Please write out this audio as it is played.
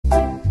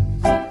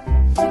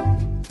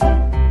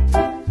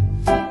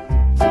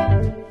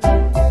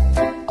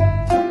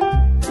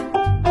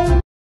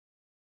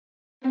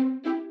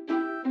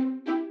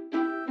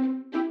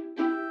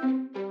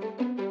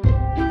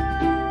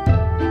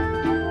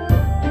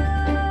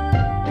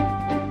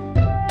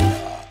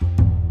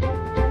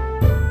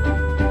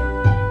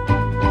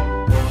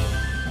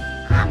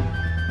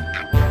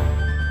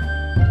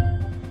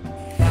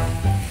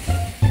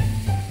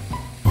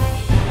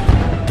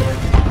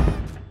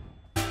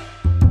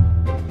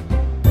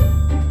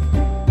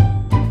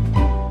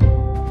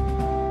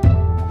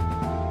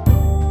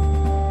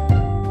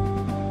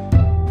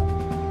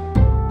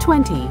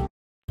20.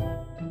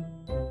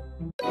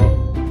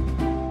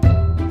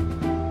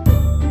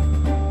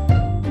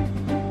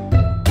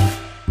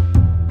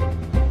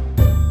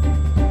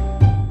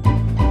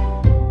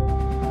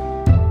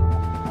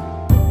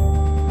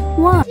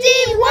 1.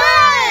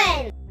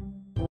 51!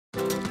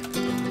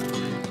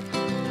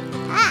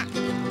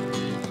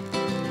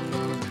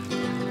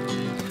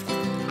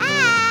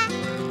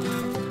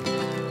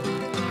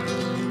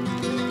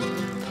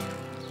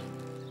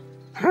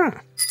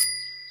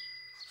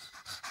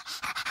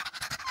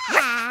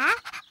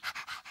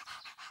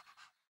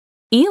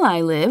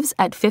 Eli lives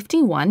at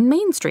 51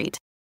 Main Street.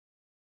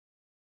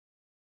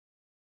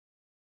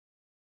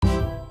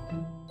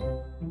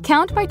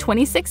 Count by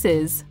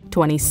 26s.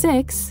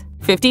 26,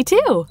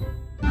 52.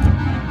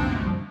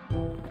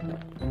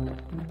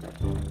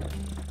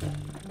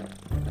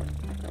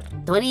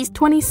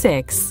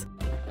 26,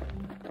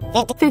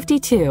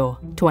 52,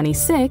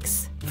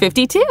 26,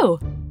 52.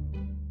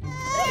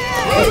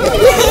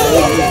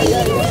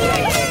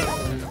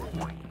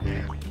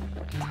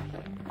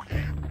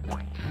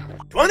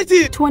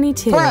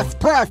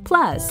 22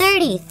 plus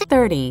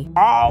 30.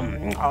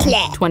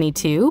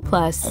 22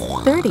 plus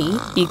 30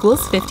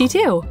 equals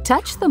 52.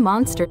 Touch the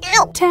monster.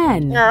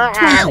 10,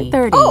 20,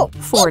 30,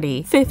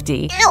 40,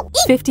 50,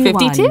 51.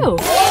 52.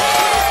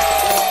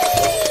 52!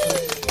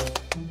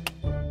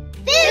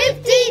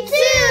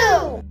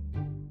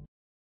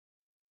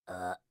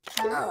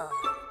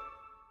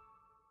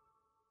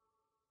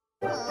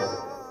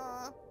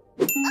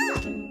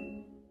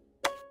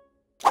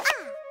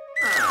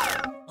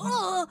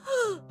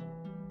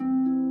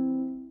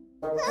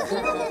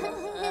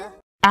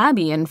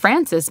 Abby and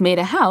Francis made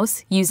a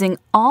house using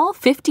all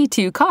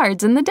 52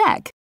 cards in the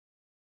deck.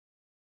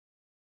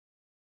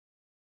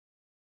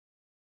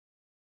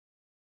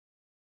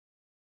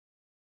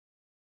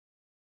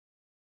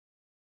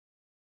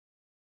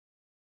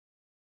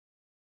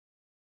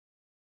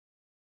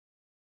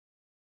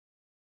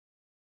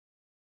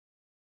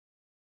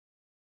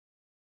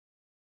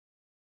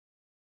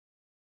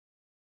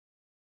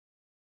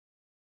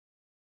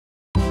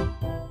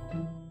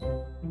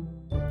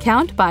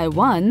 Count by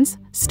ones,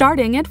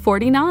 starting at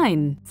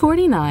 49.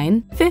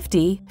 49,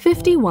 50,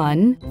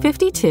 51,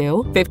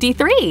 52,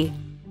 53.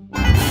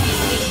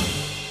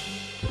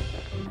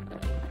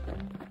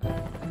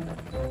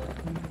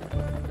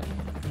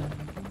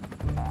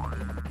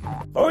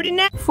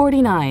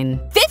 49,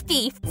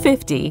 50!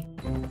 50,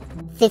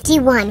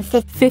 51,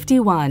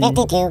 51,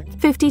 52,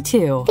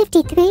 52,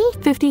 53,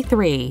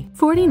 53,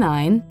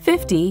 49,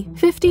 50,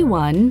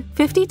 51,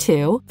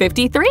 52,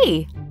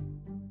 53.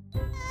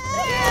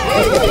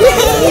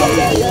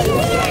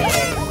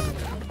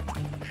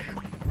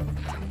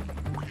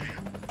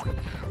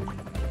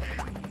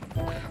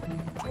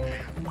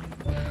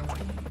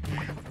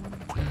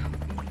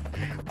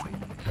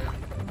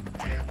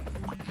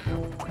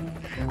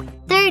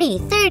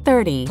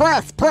 30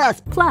 plus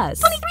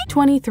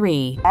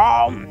 23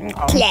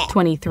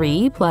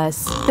 23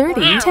 plus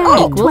 30 10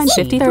 equals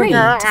 53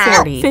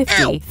 40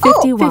 50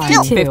 51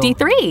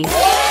 53.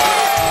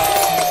 53.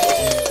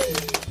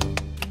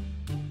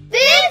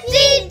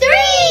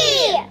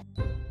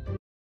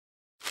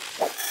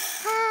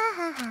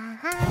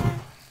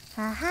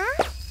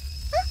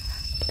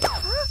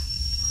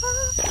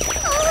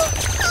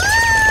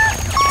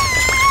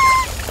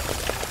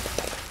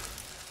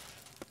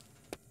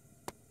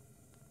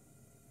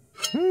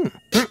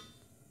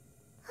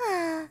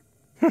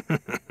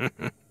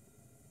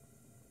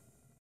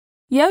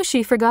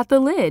 Yoshi forgot the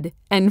lid,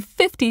 and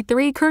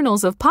 53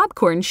 kernels of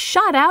popcorn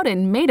shot out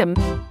and made him.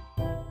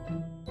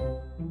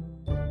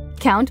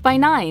 Count by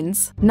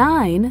nines.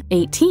 9,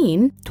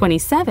 18,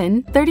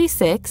 27,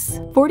 36,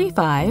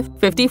 45,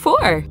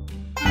 54.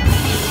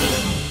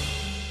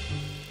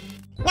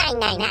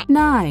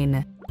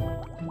 9,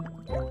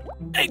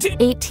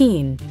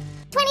 18,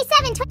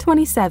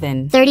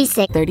 27,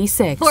 36,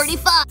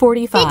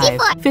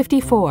 45,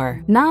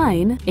 54,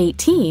 9,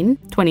 18,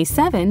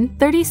 27,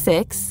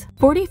 36,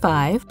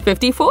 45,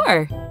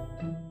 54.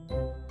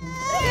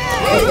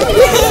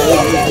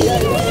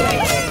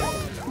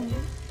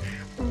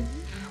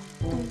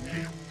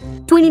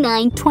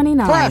 29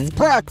 plus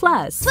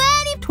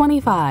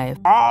 25.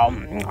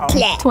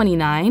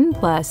 29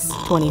 plus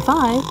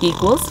 25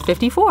 equals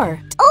 54.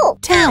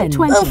 10,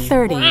 20,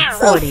 30,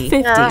 40,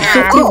 50,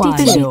 51,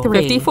 53,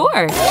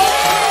 54.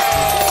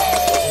 54!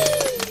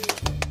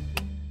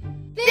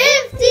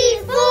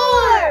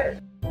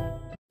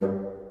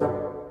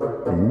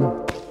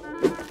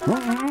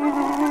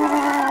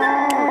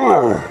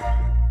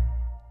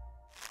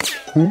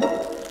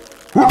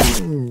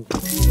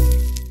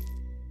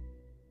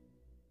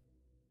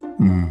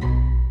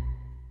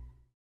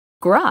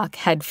 Grok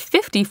had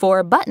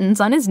 54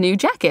 buttons on his new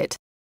jacket.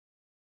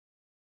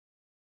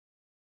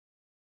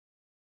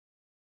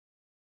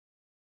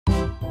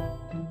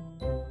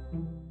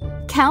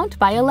 Count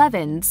by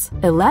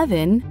 11s.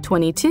 11,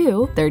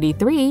 22,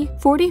 33,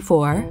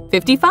 44,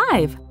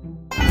 55.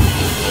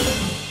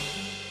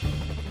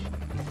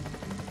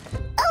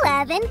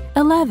 11,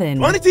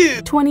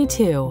 11,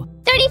 22,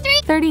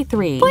 33,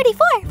 33,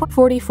 44,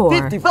 44,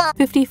 55.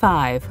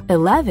 55,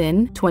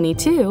 11,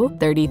 22,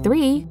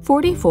 33,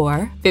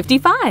 44,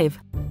 55.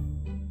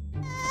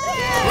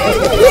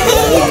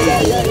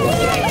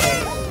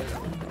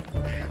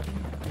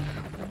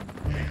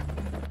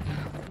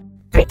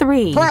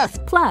 3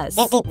 plus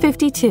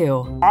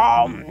 52.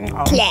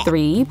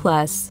 3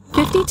 plus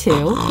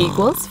 52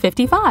 equals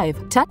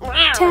 55. 10,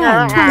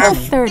 20,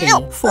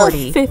 30,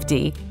 40,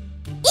 50,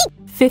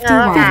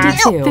 51,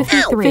 52,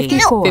 53,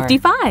 54,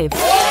 55.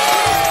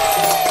 55!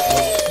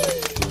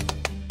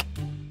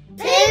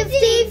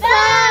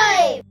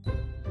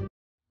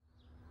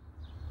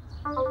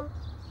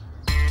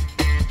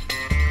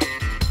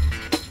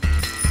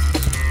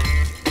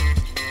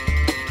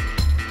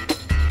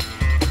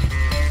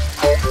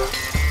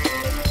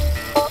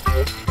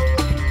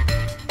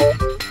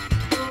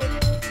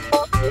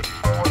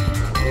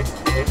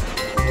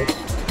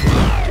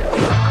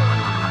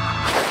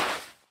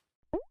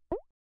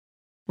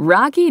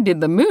 Rocky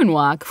did the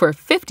moonwalk for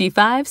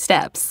 55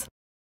 steps.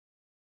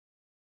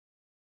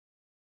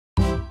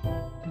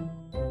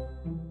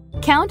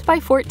 Count by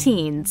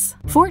 14s.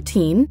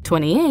 14,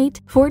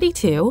 28,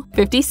 42,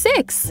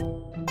 56.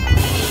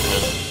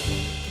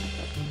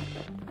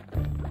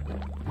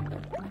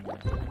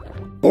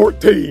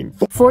 14,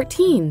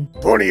 14,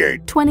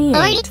 28,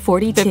 28,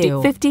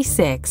 42,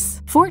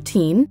 56.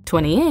 14,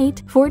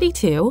 28,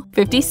 42,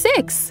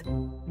 56.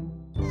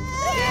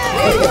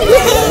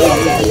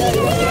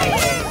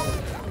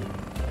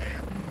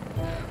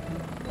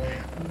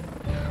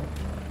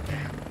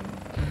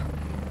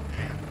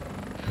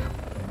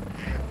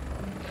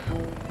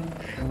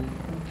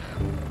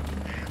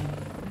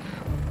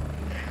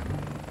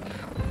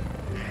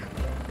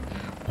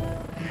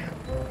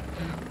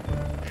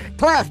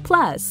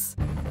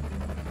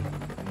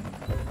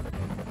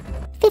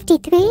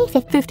 53,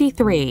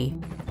 53.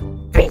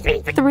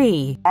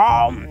 3.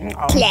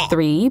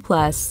 3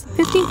 plus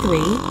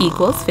 53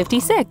 equals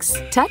 56.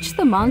 Touch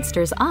the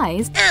monster's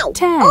eyes.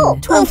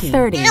 10, 20,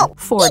 30,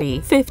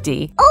 40,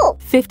 50,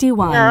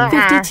 51,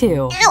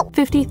 52,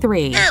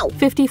 53,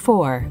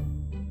 54,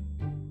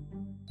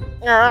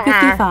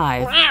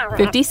 55,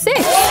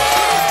 56.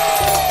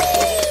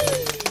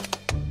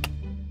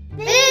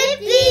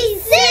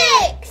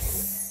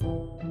 56!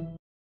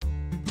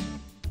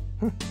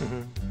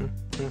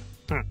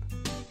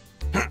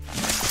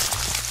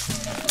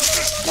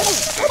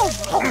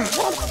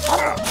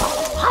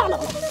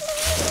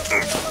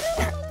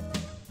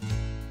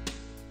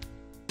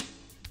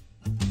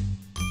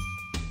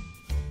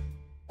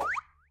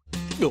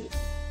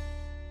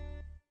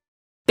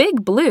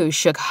 Big Blue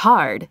shook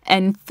hard,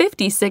 and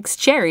 56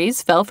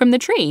 cherries fell from the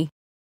tree.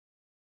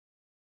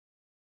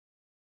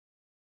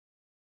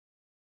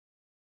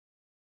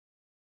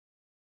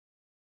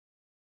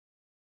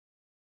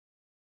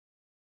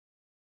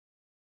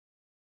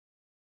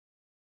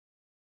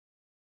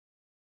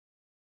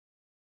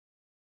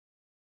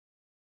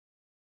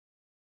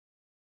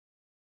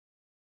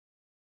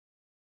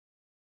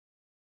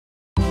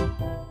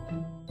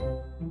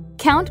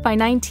 Count by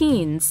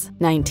 19s.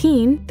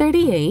 19,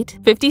 38,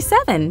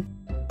 57.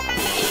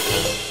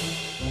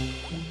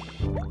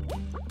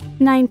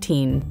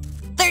 19,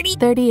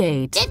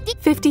 38,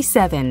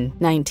 57.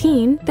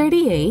 19,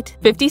 38,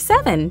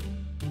 57.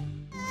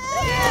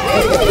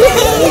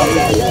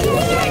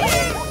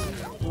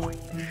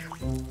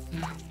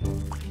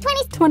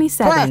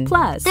 27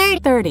 plus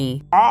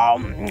 30.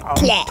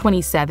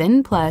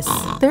 27 plus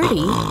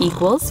 30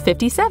 equals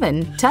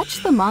 57.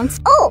 Touch the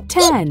monster.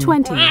 10,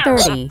 20,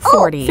 30,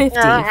 40, 50,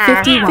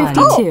 51,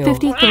 52,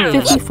 53,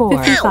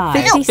 54,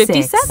 55,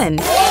 57.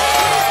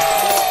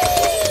 57!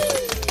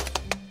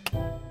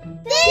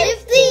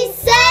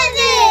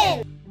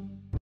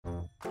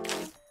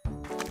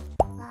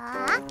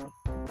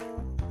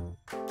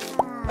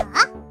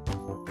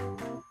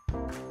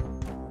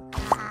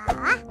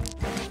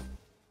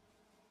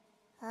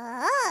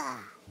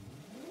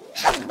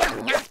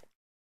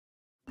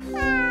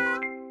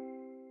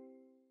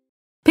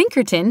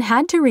 Pinkerton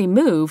had to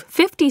remove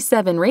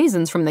 57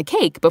 raisins from the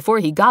cake before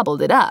he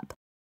gobbled it up.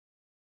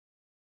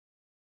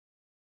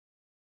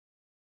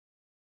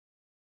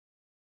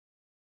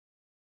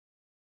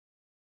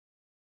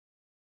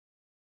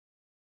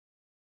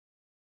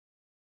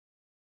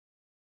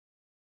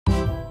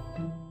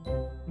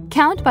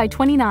 Count by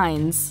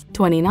 29s.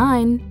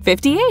 29,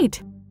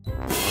 58.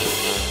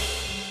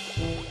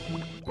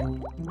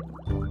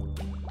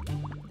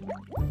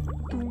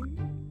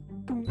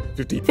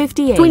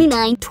 58,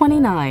 29,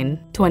 29,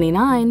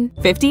 29,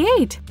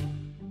 58.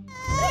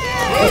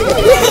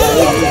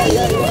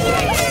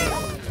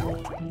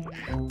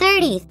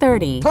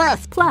 30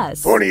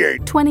 plus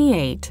 28.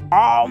 28.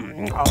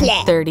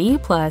 30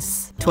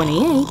 plus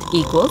 28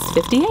 equals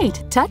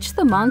 58. Touch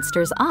the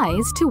monster's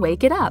eyes to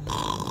wake it up.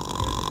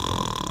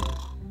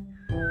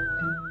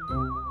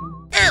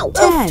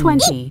 10,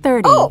 20,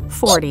 30,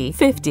 40,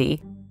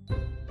 50.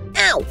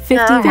 50,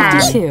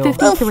 52,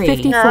 53,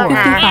 54,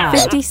 55,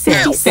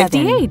 56,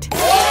 58.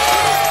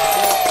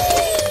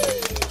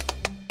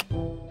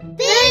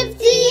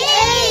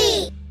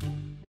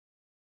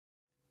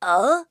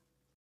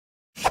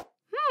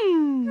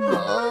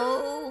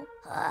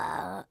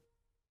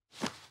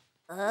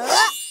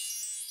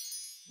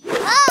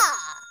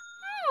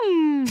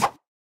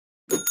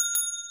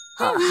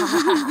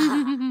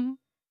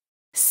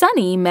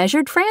 Sonny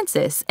measured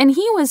Francis, and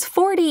he was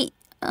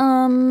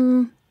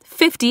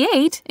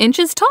 58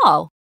 inches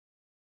tall.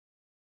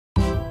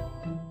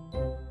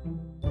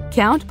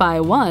 Count by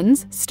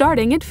ones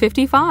starting at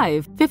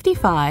 55,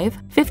 55,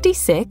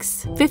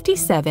 56,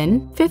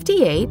 57,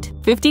 58,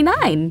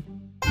 59.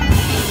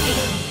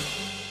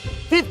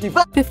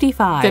 55,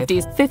 55,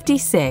 50,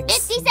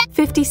 56,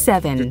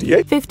 57,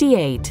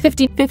 58,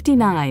 50,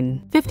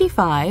 59,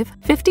 55,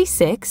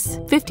 56,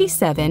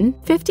 57,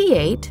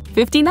 58,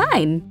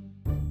 59.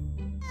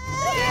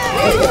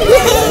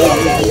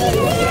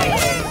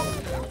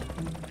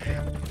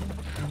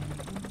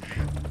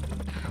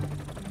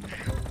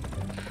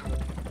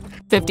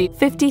 50,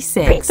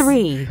 56,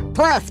 3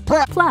 plus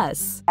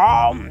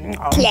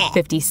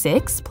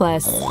 56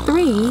 plus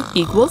 3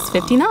 equals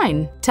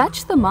 59.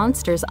 Touch the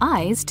monster's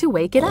eyes to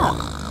wake it up.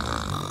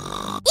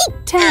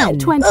 10,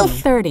 20,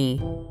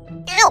 30,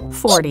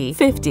 40,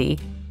 50,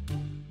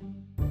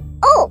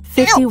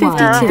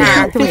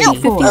 51, 52,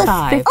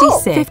 55,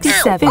 56,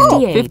 57,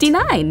 58,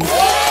 59.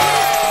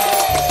 59.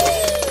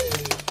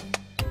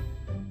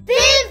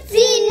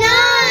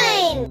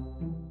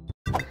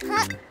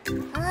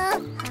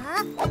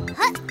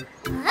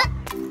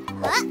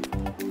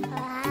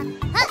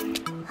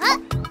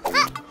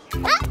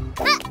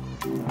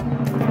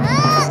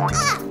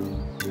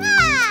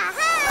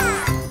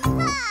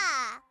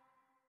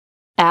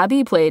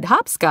 Abby played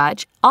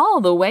hopscotch all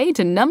the way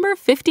to number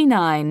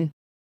 59.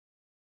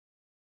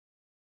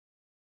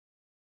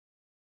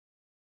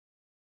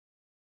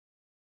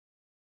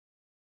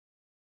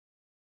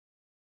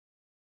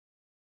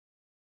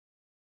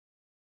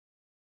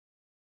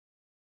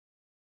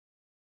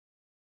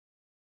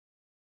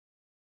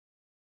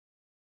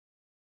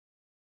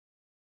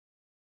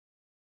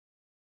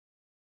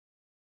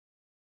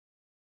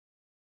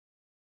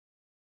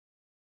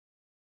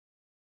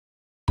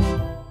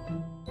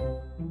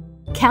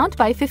 Count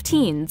by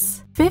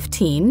 15s.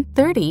 15,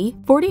 30,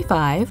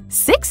 45,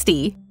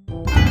 60.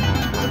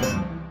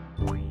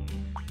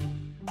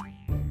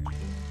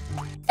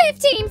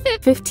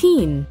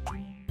 15,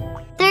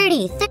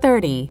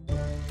 30,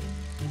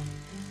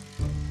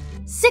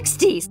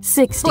 60,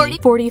 60,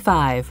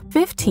 45,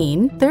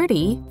 15,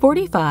 30,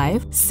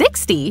 45,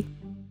 60.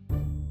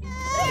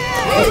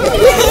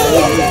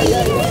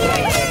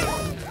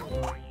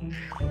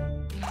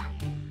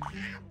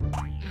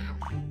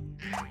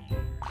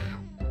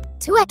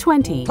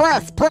 20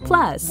 plus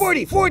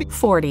 40,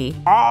 40.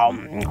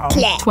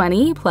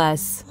 20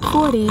 plus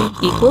 40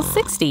 equals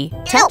 60.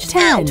 Touch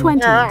 10,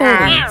 20,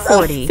 30,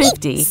 40,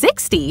 50,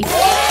 60.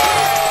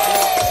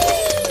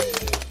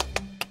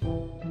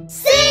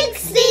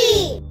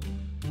 60.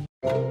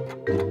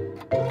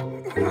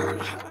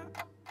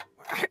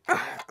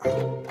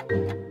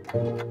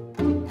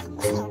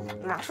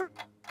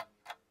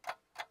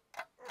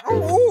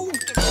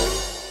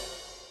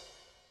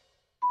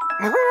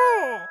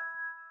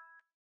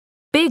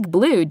 Big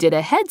Blue did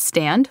a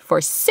headstand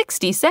for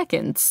 60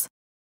 seconds.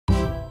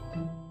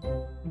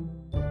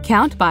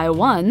 Count by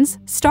ones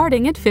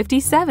starting at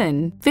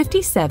 57,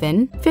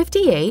 57,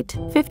 58,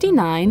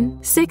 59,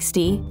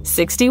 60,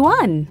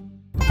 61.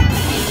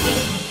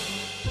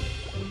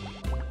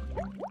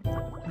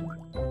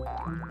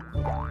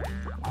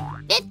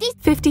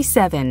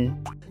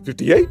 57,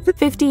 58,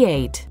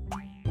 58,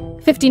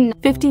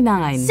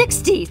 59,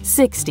 60,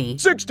 60,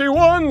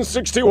 61,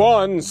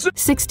 61,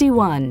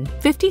 61,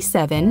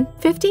 57,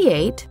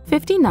 58,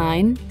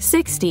 59,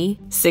 60,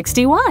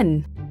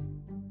 61.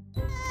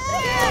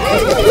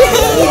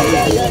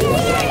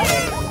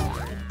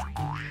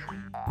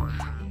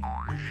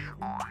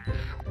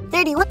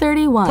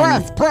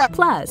 31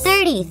 plus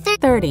 30,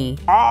 30.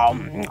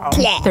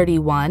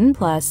 31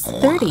 plus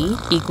 30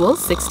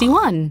 equals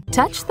 61.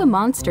 Touch the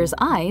monster's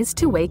eyes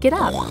to wake it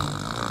up.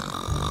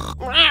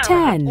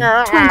 10,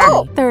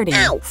 20, 30,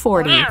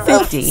 40,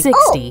 50,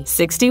 60,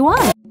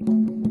 61.